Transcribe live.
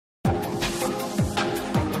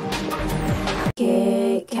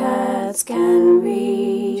Kit Kats can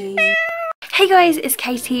read. Hey guys, it's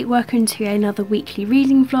Katie. Welcome to another weekly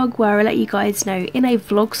reading vlog where I let you guys know in a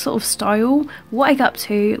vlog sort of style what I get up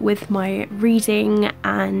to with my reading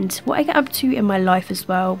and what I get up to in my life as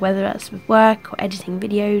well, whether that's with work or editing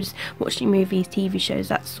videos, watching movies, TV shows,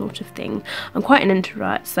 that sort of thing. I'm quite an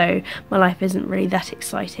introvert, so my life isn't really that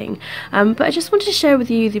exciting, but I just wanted to share with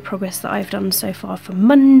you the progress that I've done so far for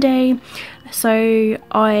Monday. So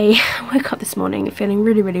I woke up this morning feeling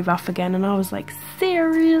really rough again, and I was like,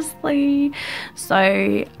 seriously? So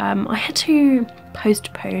I had to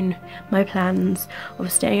postpone my plans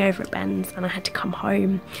of staying over at Ben's, and I had to come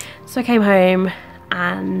home. So I came home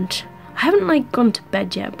and I haven't like gone to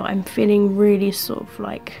bed yet, but I'm feeling really sort of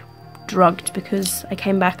like drugged because I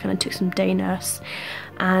came back and I took some day nurse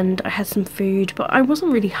and I had some food, but I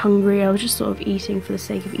wasn't really hungry. I was just sort of eating for the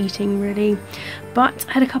sake of eating really. But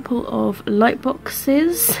I had a couple of light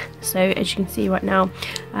boxes, so as you can see right now,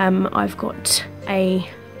 I've got a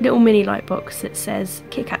little mini light box that says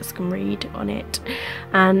Kit Kats can read on it,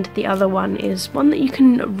 and the other one is one that you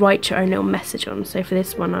can write your own little message on. So for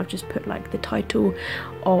this one I've just put like the title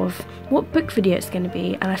of what book video it's going to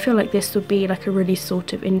be, and I feel like this will be like a really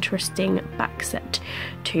sort of interesting back set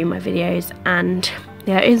to my videos. And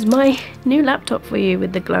there is my new laptop for you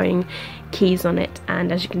with the glowing keys on it,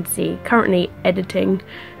 and as you can see, currently editing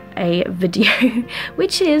a video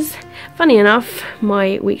which is, funny enough,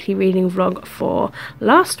 my weekly reading vlog for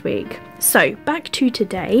last week. So back to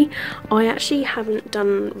today, I actually haven't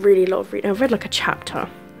done really a lot of reading. I've read like a chapter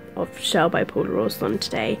of Shell by Paula Rawson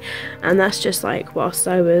today, and that's just like whilst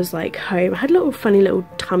I was like home. I had little funny little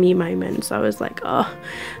tummy moments. I was like, oh,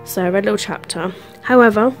 so I read a little chapter.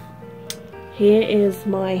 However, here is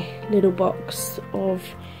my little box of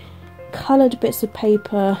coloured bits of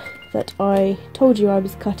paper that I told you I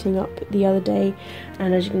was cutting up the other day,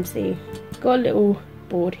 and as you can see, got a little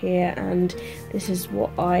board here, and this is what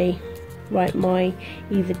I write my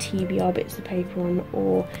either TBR bits of paper on,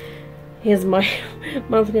 or here's my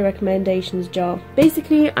monthly recommendations jar.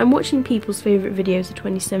 Basically, I'm watching people's favourite videos of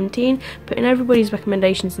 2017, putting everybody's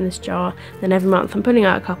recommendations in this jar, then every month I'm putting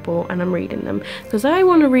out a couple and I'm reading them, because I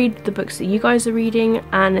want to read the books that you guys are reading,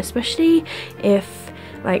 and especially if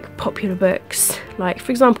like popular books, like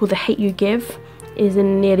for example The Hate U Give is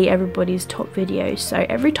in nearly everybody's top videos, so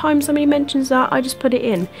every time somebody mentions that I just put it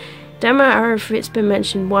in. Don't matter if it's been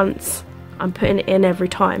mentioned once, I'm putting it in every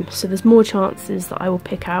time, so there's more chances that I will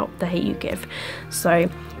pick out The Hate U Give. So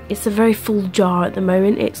it's a very full jar at the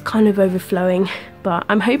moment, it's kind of overflowing, but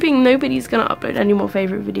I'm hoping nobody's gonna upload any more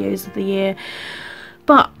favourite videos of the year.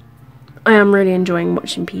 But I am really enjoying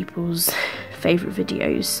watching people's favourite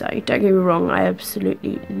videos, so don't get me wrong, I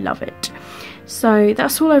absolutely love it. So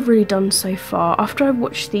that's all I've really done so far. After I've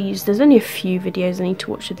watched these, there's only a few videos I need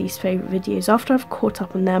to watch of these favourite videos. After I've caught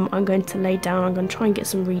up on them, I'm going to lay down, I'm going to try and get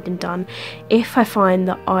some reading done. If I find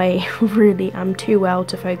that I really am too well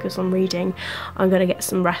to focus on reading, I'm going to get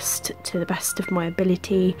some rest to the best of my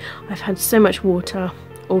ability. I've had so much water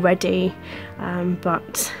already,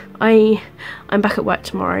 but I'm back at work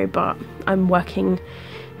tomorrow, but I'm working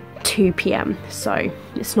 2 PM, so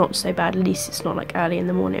it's not so bad. At least it's not like early in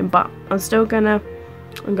the morning, but I'm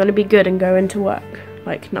gonna be good and go into work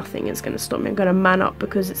like nothing is gonna stop me. I'm gonna man up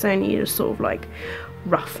because it's only a sort of like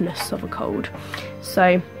roughness of a cold,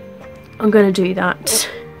 so I'm gonna do that.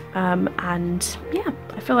 And yeah,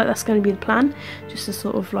 I feel like that's going to be the plan, just to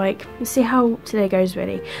sort of like see how today goes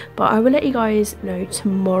really. But I will let you guys know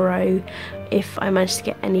tomorrow if I manage to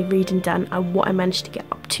get any reading done and what I managed to get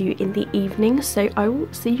up to in the evening, so I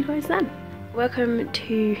will see you guys then. Welcome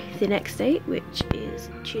to the next day, which is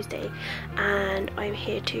Tuesday, and I'm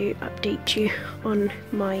here to update you on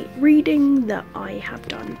my reading that I have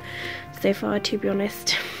done so far. To be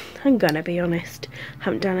honest, I'm gonna be honest,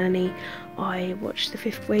 haven't done any. I watched the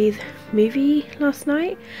Fifth Wave movie last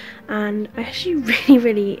night and I actually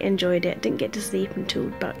really enjoyed it. Didn't get to sleep until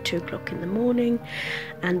about 2 o'clock in the morning,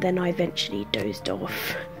 and then I eventually dozed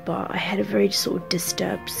off, but I had a very sort of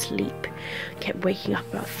disturbed sleep. Kept waking up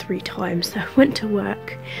about 3 times, so I went to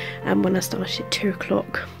work, and when I started at 2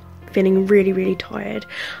 o'clock feeling really tired.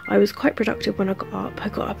 I was quite productive when I got up. I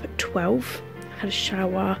got up at 12, had a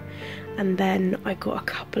shower, and then I got a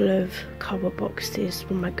couple of cardboard boxes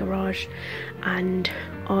from my garage and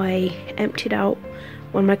I emptied out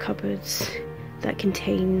one of my cupboards that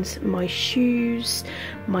contains my shoes,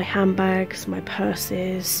 my handbags, my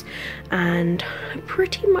purses, and I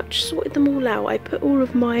pretty much sorted them all out. I put all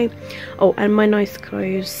of my, and my nice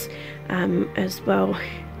clothes, as well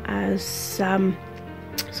as some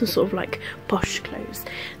sort of like posh clothes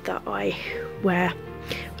that I wear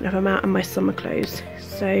whenever I'm out, and my summer clothes.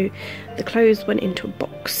 So the clothes went into a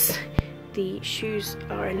box. The shoes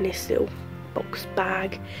are in this little box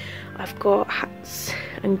bag. I've got hats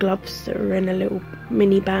and gloves that are in a little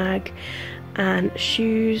mini bag, and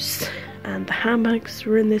shoes and the handbags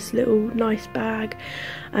were in this little nice bag.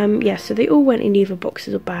 Yeah, so they all went in either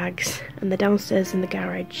boxes or bags, and they're downstairs in the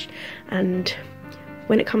garage. And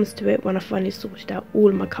when it comes to it, when I finally sorted out all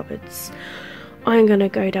of my cupboards, I'm gonna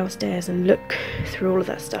go downstairs and look through all of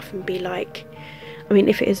that stuff and be like, I mean,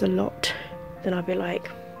 if it is a lot, then I'll be like,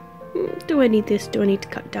 do I need this? Do I need to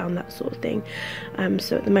cut down? That sort of thing.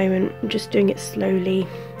 So at the moment, I'm just doing it slowly.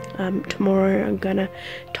 Tomorrow I'm gonna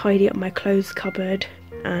tidy up my clothes cupboard,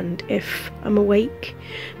 and if I'm awake,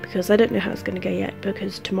 because I don't know how it's gonna go yet,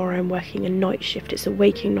 because tomorrow I'm working a night shift. It's a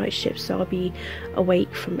waking night shift, so I'll be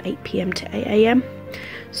awake from 8 PM to 8 AM.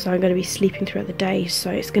 So I'm going to be sleeping throughout the day, so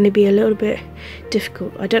it's going to be a little bit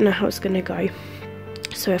difficult. I don't know how it's going to go.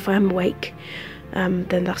 So if I am awake,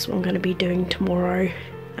 then that's what I'm going to be doing tomorrow,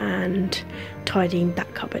 and tidying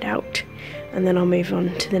that cupboard out, and then I'll move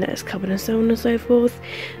on to the next cupboard and so on and so forth.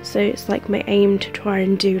 So it's like my aim to try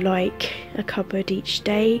and do like a cupboard each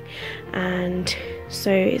day, and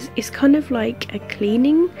so it's kind of like a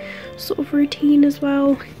cleaning sort of routine as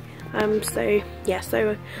well. So yeah,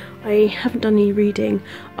 so I haven't done any reading.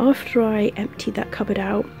 After I emptied that cupboard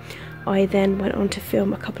out, I then went on to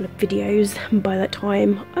film a couple of videos, and by that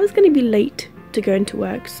time I was going to be late to go into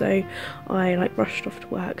work, so I like rushed off to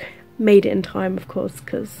work, made it in time of course,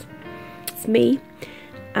 because it's me,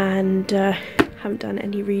 and haven't done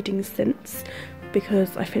any reading since,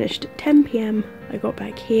 because I finished at 10 PM. I got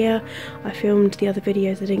back here, I filmed the other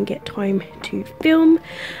videos I didn't get time to film,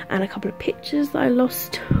 and a couple of pictures that I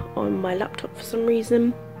lost on my laptop for some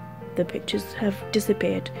reason. The pictures have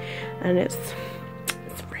disappeared, and it's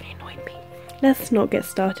really annoyed me. Let's not get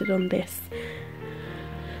started on this.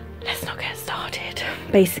 Let's not get started.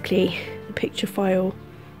 Basically, the picture file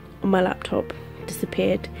on my laptop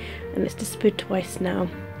disappeared, and it's disappeared twice now.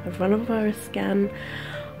 I've run a virus scan,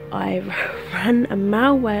 I ran a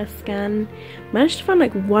malware scan, managed to find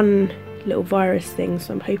like one little virus thing,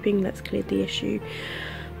 so I'm hoping that's cleared the issue,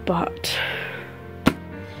 but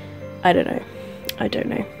I don't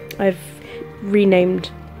know. I've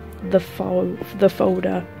renamed the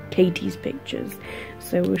folder Katie's Pictures,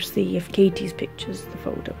 so we'll see if Katie's Pictures, the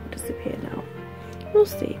folder, will disappear now. We'll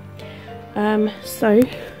see. So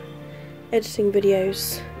editing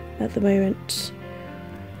videos at the moment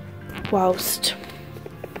whilst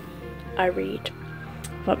I read.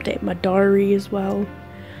 I've updated my diary as well,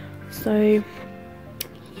 so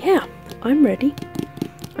yeah, I'm ready,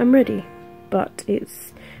 but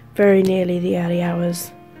it's very nearly the early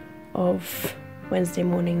hours of Wednesday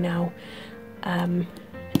morning now,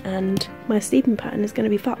 and my sleeping pattern is going to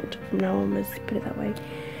be fucked from now onwards, put it that way.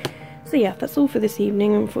 So yeah, that's all for this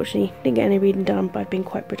evening. Unfortunately, didn't get any reading done, but I've been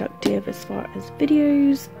quite productive as far as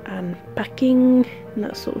videos and packing and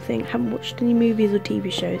that sort of thing. Haven't watched any movies or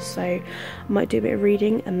TV shows, so I might do a bit of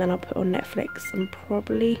reading, and then I'll put on Netflix and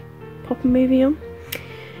probably pop a movie on,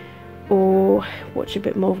 or watch a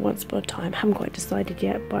bit more of Once Upon a Time. Haven't quite decided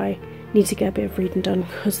yet, but I need to get a bit of reading done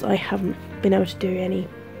because I haven't been able to do any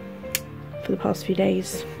for the past few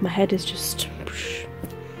days. My head is just,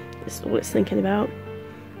 it's all it's thinking about.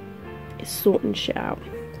 It's sorting shit out,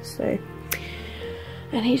 so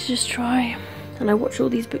I need to just try. And I watch all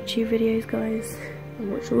these booktube videos, guys. I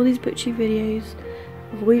watch all these booktube videos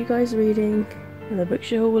of all you guys reading and the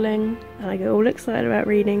books you're hauling, and I get all excited about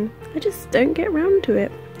reading. I just don't get around to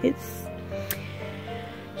it. It's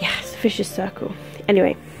a vicious circle.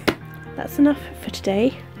 Anyway, that's enough for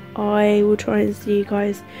today. I will try and see you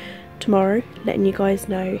guys tomorrow, letting you guys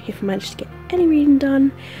know if I managed to get any reading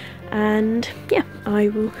done. And yeah, I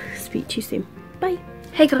will speak to you soon. Bye.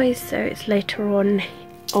 Hey guys, so it's later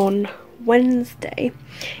on Wednesday.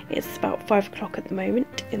 It's about 5 o'clock at the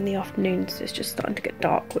moment in the afternoon, so it's just starting to get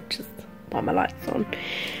dark, which is why my light's on.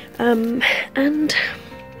 And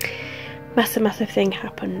massive thing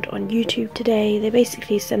happened on YouTube today. They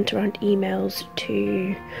basically sent around emails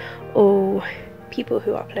to all people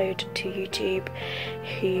who upload to YouTube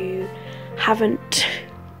who haven't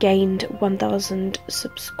gained 1,000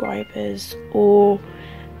 subscribers or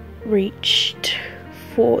reached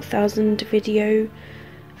 4,000 video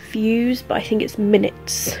views, but I think it's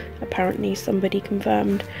minutes, apparently somebody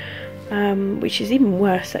confirmed, which is even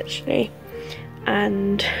worse actually.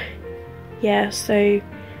 And yeah, so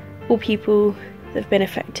all people that have been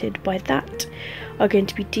affected by that are going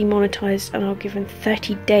to be demonetized and are given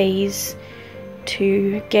 30 days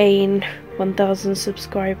to gain 1,000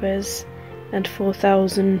 subscribers and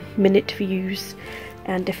 4,000 minute views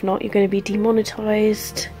and if not, you're going to be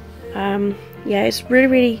demonetized. Yeah, it's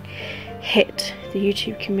really hit the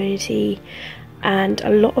YouTube community and a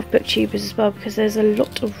lot of booktubers as well, because there's a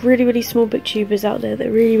lot of really small booktubers out there that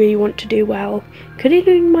really want to do well,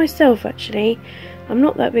 including myself actually. I'm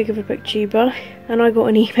not that big of a booktuber, and I got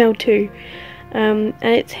an email too, and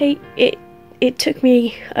it took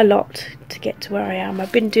me a lot to get to where I am.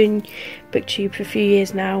 I've been doing booktube for a few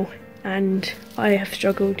years now, and I have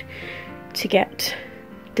struggled to get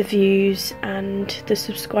the views and the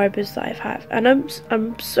subscribers that I've had, and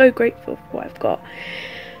I'm so grateful for what I've got.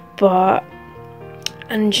 But,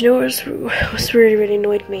 and you know what's really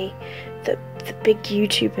annoyed me? That the big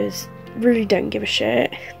YouTubers really don't give a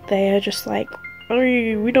shit. They are just like, oh,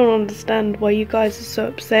 we don't understand why you guys are so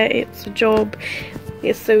upset. It's a job.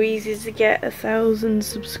 It's so easy to get 1,000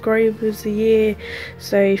 subscribers a year,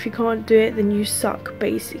 so if you can't do it, then you suck,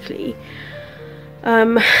 basically.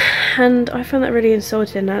 And I found that really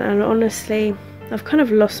insulting, and honestly, I've kind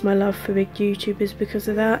of lost my love for big YouTubers because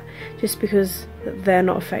of that, just because they're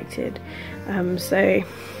not affected. So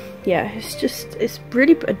yeah, it's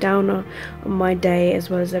really put a downer on my day as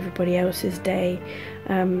well as everybody else's day.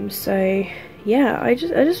 So yeah, I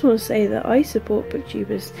just want to say that I support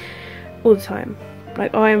booktubers all the time.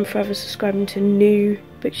 Like, I am forever subscribing to new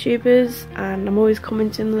booktubers, and I'm always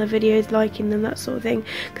commenting on their videos, liking them, that sort of thing,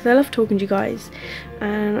 because I love talking to you guys,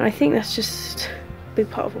 and I think that's just a big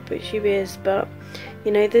part of what booktube is. But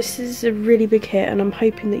you know, this is a really big hit, and I'm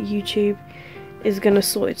hoping that YouTube is going to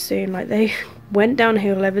sort it soon. Like, they went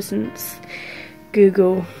downhill ever since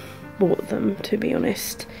Google bought them, to be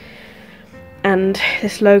honest, and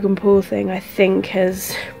this Logan Paul thing, I think,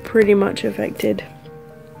 has pretty much affected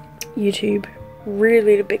YouTube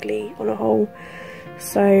really bigly on a whole.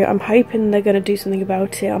 So I'm hoping they're going to do something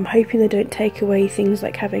about it. I'm hoping they don't take away things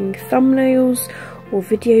like having thumbnails or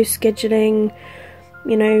video scheduling.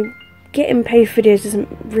 You know, getting paid for videos doesn't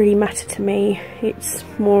really matter to me. It's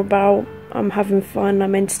more about I'm having fun,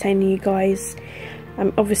 I'm entertaining you guys.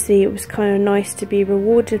 Obviously it was kind of nice to be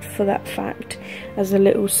rewarded for that fact as a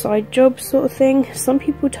little side job sort of thing. Some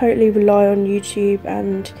people totally rely on YouTube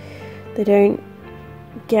and they don't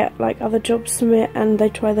get like other jobs from it, and they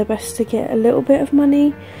try their best to get a little bit of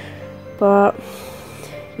money. But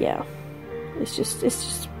yeah, it's just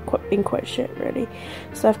been quite shit really.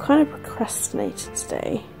 So I've kind of procrastinated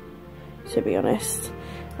today, to be honest.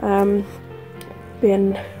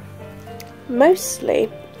 Been mostly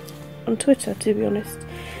on Twitter, to be honest,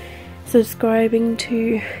 subscribing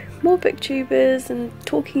to more booktubers and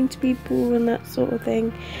talking to people and that sort of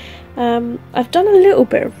thing. I've done a little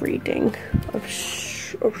bit of reading of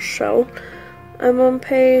Shell. I'm on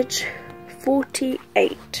page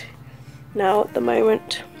 48 now at the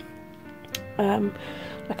moment.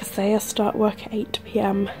 Like I say, I start work at 8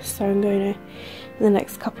 PM, so I'm going to, in the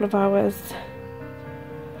next couple of hours,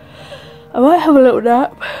 I might have a little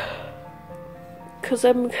nap, because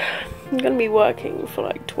I'm going to be working for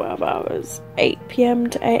like 12 hours, 8 PM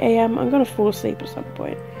to 8 AM. I'm going to fall asleep at some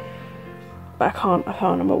point, but I can't,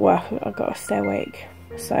 I'm at work, I've got to stay awake.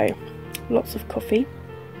 So lots of coffee,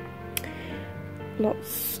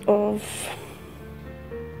 lots of,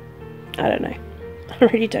 I don't know, I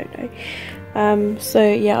really don't know.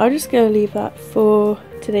 So yeah, I'm just going to leave that for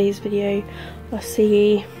today's video. I'll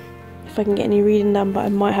see if I can get any reading done, but I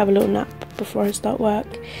might have a little nap before I start work.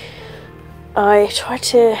 I tried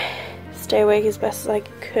to stay awake as best as I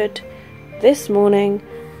could this morning,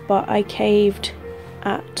 but I caved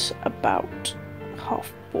at about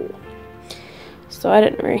 4:30. So I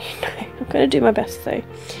don't really know. I'm going to do my best though.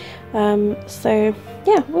 So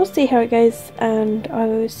yeah, we'll see how it goes, and I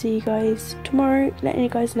will see you guys tomorrow, letting you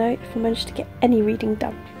guys know if I managed to get any reading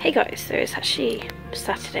done. Hey guys, so it's actually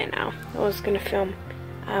Saturday now. I was going to film,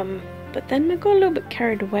 but then I got a little bit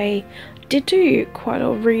carried away. I did do quite a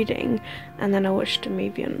lot of reading, and then I watched a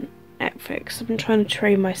movie on Netflix. I've been trying to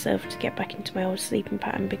train myself to get back into my old sleeping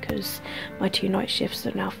pattern because my 2 night shifts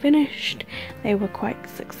are now finished. They were quite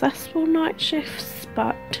successful night shifts,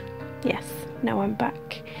 but yes, now I'm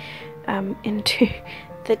back into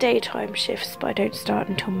the daytime shifts, but I don't start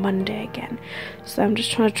until Monday again. So I'm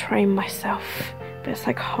just trying to train myself, but it's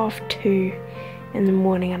like 2:30 in the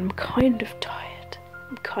morning and I'm kind of tired.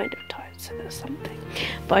 So that's something.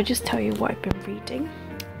 But I just tell you what I've been reading.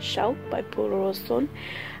 Shell by Paula Osborne,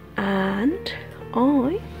 and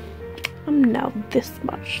I am now this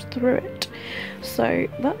much through it. So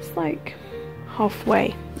that's like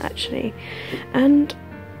halfway actually, and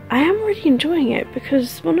I am really enjoying it,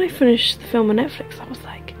 because when I finished the film on Netflix I was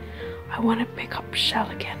like, I want to pick up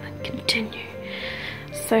Shell again and continue.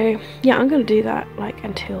 So yeah, I'm going to do that like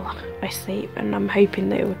until I sleep, and I'm hoping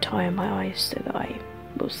that it will tire my eyes so that I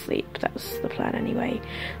will sleep. That's the plan anyway.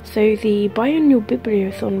 So the biannual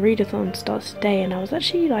bibliothon readathon starts today, and I was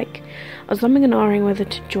actually like, I was umming and ahhing whether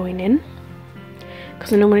to join in,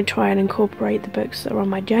 because I normally try and incorporate the books that are on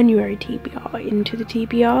my January TBR into the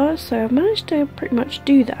TBR, so I've managed to pretty much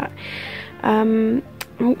do that. I'm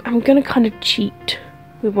gonna kind of cheat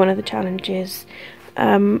with one of the challenges.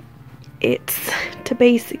 It's to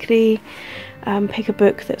basically pick a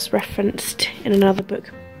book that's referenced in another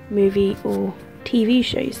book, movie or TV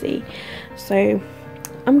show, you see. So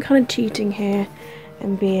I'm kind of cheating here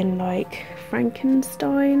and being like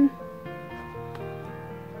Frankenstein.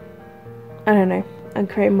 I don't know, I'm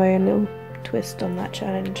creating my own little twist on that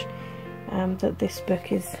challenge, that this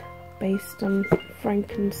book is based on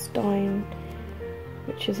Frankenstein,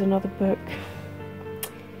 which is another book.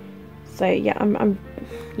 So yeah, I'm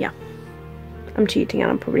cheating, and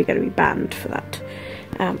I'm probably going to be banned for that,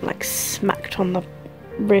 like smacked on the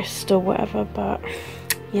wrist or whatever, but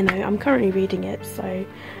you know, I'm currently reading it, so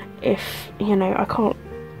if, you know, I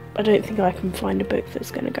don't think I can find a book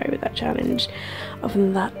that's going to go with that challenge. Other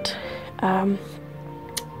than that,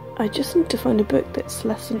 I just need to find a book that's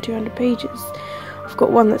less than 200 pages. I've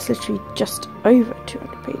got one that's literally just over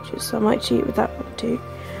 200 pages, so I might cheat with that one too,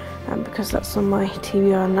 because that's on my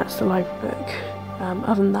TBR and that's the library book.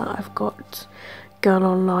 Other than that, I've got Girl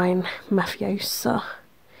Online, Mafiosa,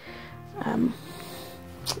 and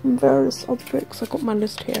various other books. I've got my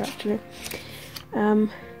list here actually.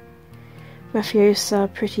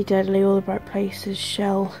 Mafiosa, Pretty Deadly, All the Bright Places,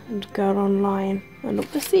 Shell, and Girl Online. And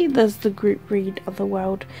obviously there's the group read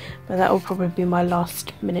Otherworld, but that will probably be my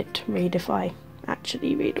last minute read if I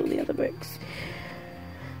actually read all the other books.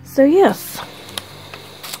 So yes,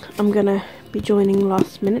 I'm gonna be joining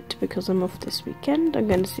last minute because I'm off this weekend. I'm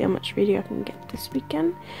going to see how much reading I can get this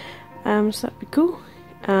weekend, so that'd be cool.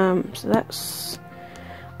 So that's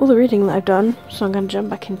all the reading that I've done, so I'm going to jump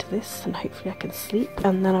back into this and hopefully I can sleep,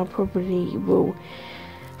 and then I'll probably will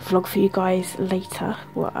vlog for you guys later,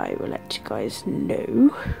 where I will let you guys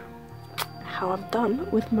know how I'm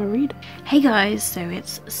done with my reading. Hey guys, so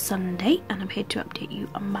it's Sunday and I'm here to update you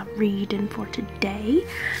on my reading for today.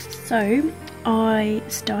 So I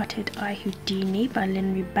started I, Houdini by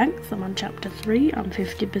Lynn Reid Banks. I'm on chapter 3, I'm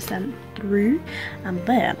 50% through, and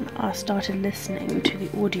then I started listening to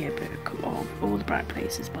the audiobook of All the Bright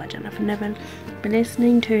Places by Jennifer Niven. Been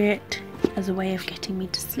listening to it as a way of getting me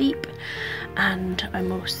to sleep, and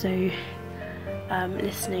I'm also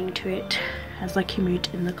listening to it as I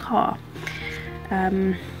commute in the car.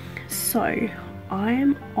 So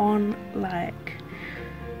I'm on like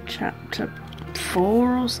chapter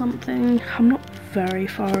 4 or something. I'm not very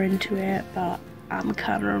far into it, but I'm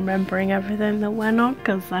kind of remembering everything that went on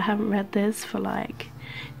because I haven't read this for like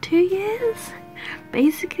 2 years,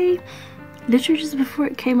 basically, literally just before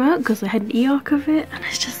it came out, because I had an e-arc of it, and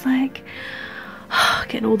it's just like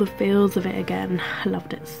getting all the feels of it again. I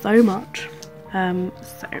loved it so much. So I'm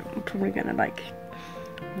probably gonna like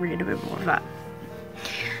read a bit more of that.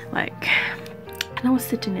 Like, and I was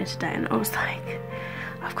sitting here today and I was like,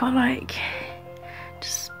 I've got like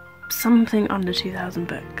just something under 2,000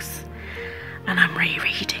 books and I'm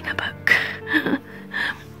rereading a book.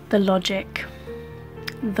 The logic.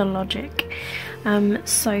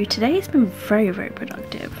 So today's been very, very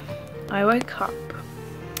productive. I woke up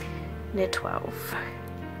near 12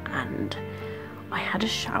 and I had a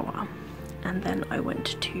shower, and then I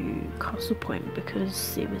went to Castle Point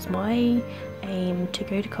because it was my aim to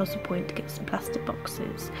go to Castle Point to get some plastic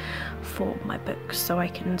boxes for my books so I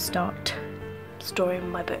can start storing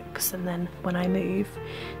my books, and then when I move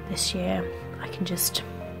this year I can just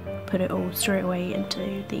put it all straight away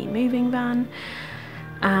into the moving van.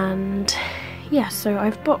 And yeah, so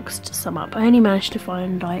I've boxed some up. I only managed to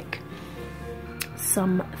find like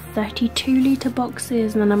some 32-litre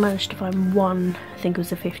boxes, and then I managed to find one, I think it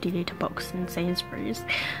was a 50-litre box in Sainsbury's,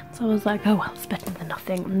 so I was like, oh well, it's better than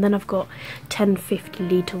nothing. And then I've got 10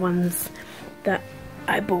 50-litre ones that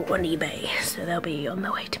I bought on eBay, so they'll be on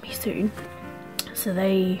their way to me soon, so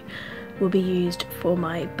they will be used for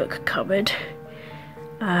my book cupboard,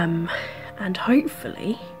 and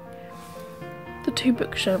hopefully the 2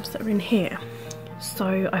 bookshelves that are in here.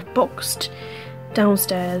 So I've boxed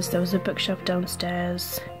downstairs, there was a bookshelf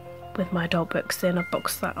downstairs with my adult books in, I've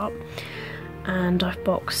boxed that up, and I've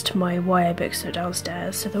boxed my YA books that are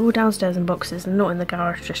downstairs, so they're all downstairs in boxes and not in the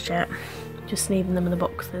garage just yet, just leaving them in the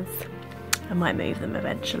boxes. I might move them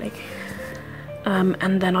eventually.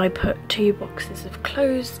 And then I put 2 boxes of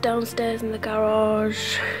clothes downstairs in the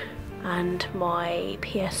garage, and my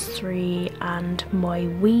PS3 and my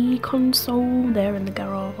Wii console, they're in the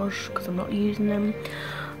garage because I'm not using them.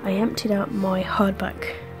 I emptied out my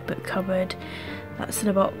hardback book cupboard, That's in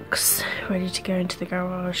a box, ready to go into the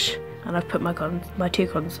garage. And I've put my two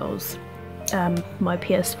consoles, my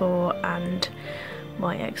PS4 and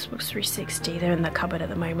my Xbox 360. They're in the cupboard at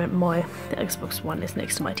the moment. The Xbox One is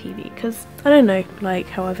next to my TV because I don't know, like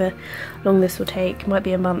however long this will take, it might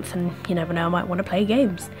be a month, and you never know, I might want to play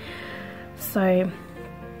games. So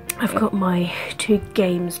I've got my 2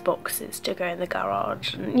 games boxes to go in the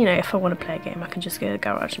garage, and you know, if I want to play a game I can just go to the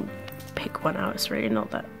garage and pick one out. It's really not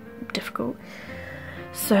that difficult.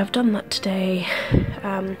 So I've done that today.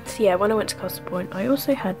 So yeah, when I went to Castle Point I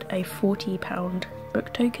also had a £40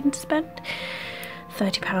 book token to spend.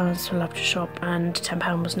 £30 for Love to Shop and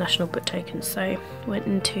 £10 was National Book Tokens. So went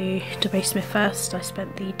into Debay Smith first. I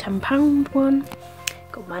spent the £10 one.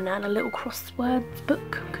 Got my nan a little crosswords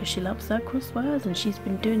book because she loves her crosswords and she's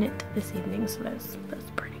been doing it this evening, so that's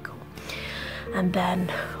pretty cool. And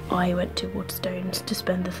then I went to Waterstones to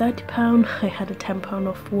spend the £30. I had a £10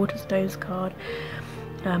 off Waterstones card.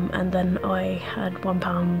 And then I had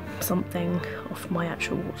 £1 something off my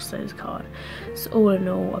actual Waterstones card. So all in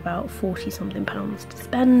all about 40 something pounds to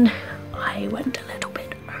spend. I went a little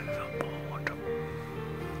bit overboard.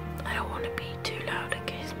 I don't want to be too loud in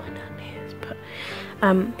case my nan hears, but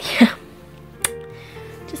yeah,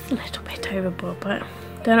 just a little bit overboard, but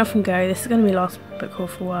don't often go. This is going to be last book haul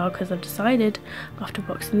for a while because I've decided after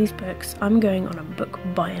boxing these books I'm going on a book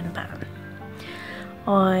buy-in ban.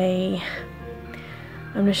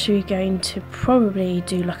 I'm literally going to probably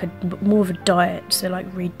do like more of a diet, so like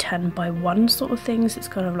read 10 by 1 sort of things. It's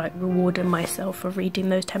kind of like rewarding myself for reading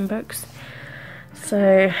those 10 books. So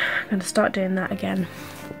I'm going to start doing that again.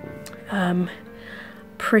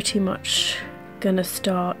 Pretty much going to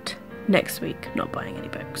start next week not buying any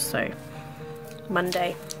books. So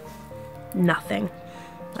Monday, nothing.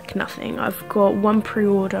 Like nothing. I've got 1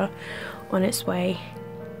 pre-order on its way,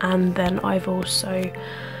 and then I've also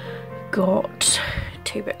got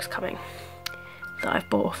 2 books coming that I've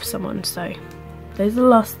bought off someone. So those are the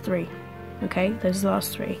last 3. Okay, those are the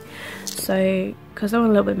last 3. So because I'm a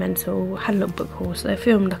little bit mental, had a little book haul, so I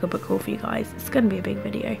filmed like a book haul for you guys. It's going to be a big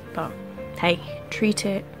video, but hey, treat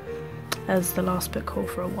it as the last book haul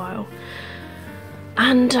for a while.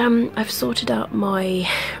 And I've sorted out my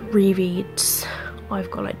rereads.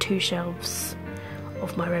 I've got like 2 shelves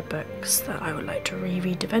of my red books that I would like to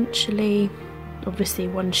reread eventually. Obviously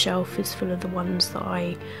 1 shelf is full of the ones that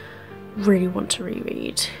I really want to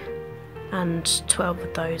reread, and 12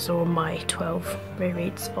 of those are my 12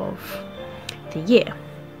 rereads of the year.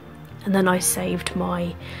 And then I saved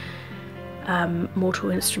my Mortal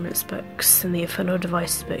Instruments books and the Infernal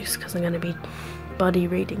Devices books because I'm going to be buddy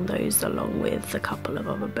reading those along with a couple of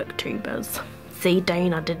other booktubers. See,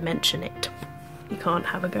 Dane, I did mention it. You can't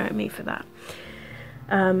have a go at me for that.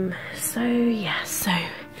 So yeah, so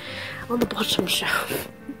on the bottom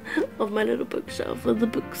shelf of my little bookshelf are the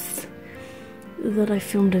books that I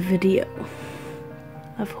filmed a video.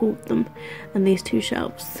 I've hauled them, and these 2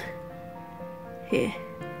 shelves here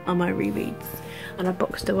are my rereads, and I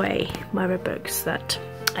boxed away my red books that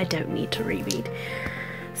I don't need to reread.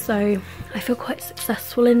 So I feel quite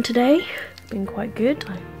successful in today. It's been quite good.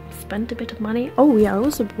 I spent a bit of money. Oh yeah, I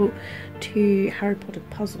also bought 2 Harry Potter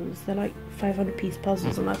puzzles. They're like 500-piece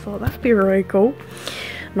puzzles, and I thought that'd be really cool.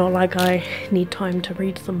 Not like I need time to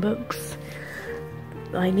read some books.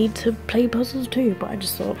 I need to play puzzles too, but I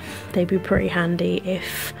just thought they'd be pretty handy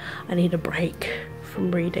if I need a break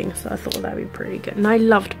from reading, so I thought that'd be pretty good. And I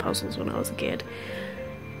loved puzzles when I was a kid.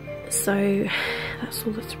 So that's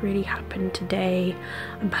all that's really happened today.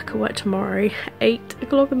 I'm back at work tomorrow at 8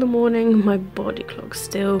 o'clock in the morning. My body clock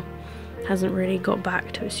still hasn't really got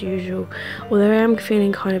back to its usual, although I am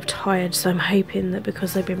feeling kind of tired, so I'm hoping that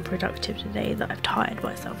because I've been productive today that I've tired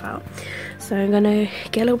myself out. So I'm gonna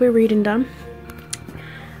get a little bit of reading done.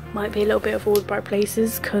 Might be a little bit of All the Bright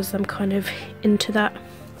Places because I'm kind of into that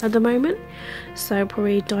at the moment, so I'll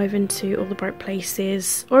probably dive into All the Bright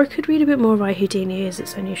Places, or I could read a bit more of I, Houdini, as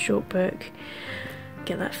it's only a short book.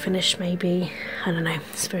 Get that finished maybe. I don't know,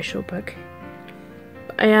 it's a very short book.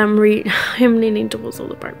 I am leaning towards All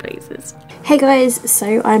the Bright Places. Hey guys,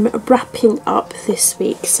 so I'm wrapping up this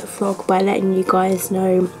week's vlog by letting you guys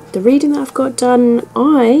know the reading that I've got done.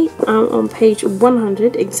 I am on page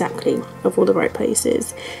 100 exactly of All the Bright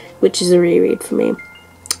Places, which is a reread for me.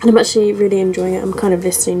 And I'm actually really enjoying it. I'm kind of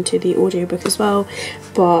listening to the audiobook as well,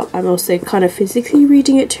 but I'm also kind of physically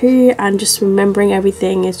reading it too, and just remembering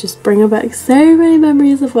everything is just bringing back so many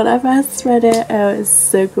memories of when I first read it. Oh, it's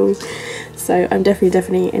so cool. So I'm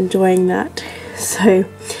definitely enjoying that. So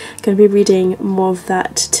Going to be reading more of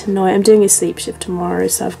that tonight. I'm doing a sleep shift tomorrow,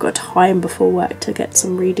 so I've got time before work to get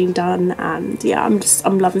some reading done, and yeah,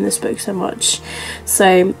 I'm loving this book so much.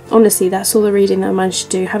 So honestly, that's all the reading that I managed to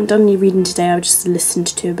do. I haven't done any reading today. I just listened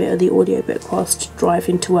to a bit of the audiobook whilst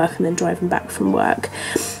driving to work and then driving back from work.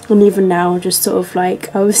 And even now, just sort of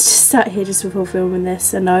like, I was just sat here just before filming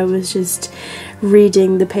this, and I was just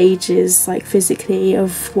reading the pages like physically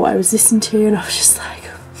of what I was listening to, and I was just like,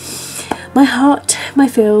 my heart, my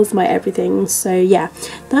feels, my everything. So yeah,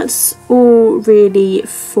 that's all really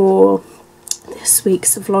for this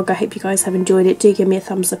week's vlog. I hope you guys have enjoyed it. Do give me a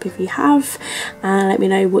thumbs up if you have, and let me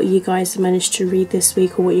know what you guys have managed to read this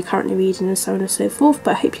week or what you're currently reading and so on and so forth.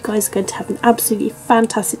 But I hope you guys are going to have an absolutely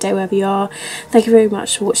fantastic day wherever you are. Thank you very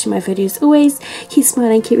much for watching my videos. Always keep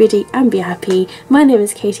smiling, keep reading and be happy. My name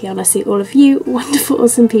is Katie and I see all of you wonderful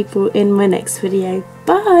awesome people in my next video.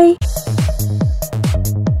 Bye.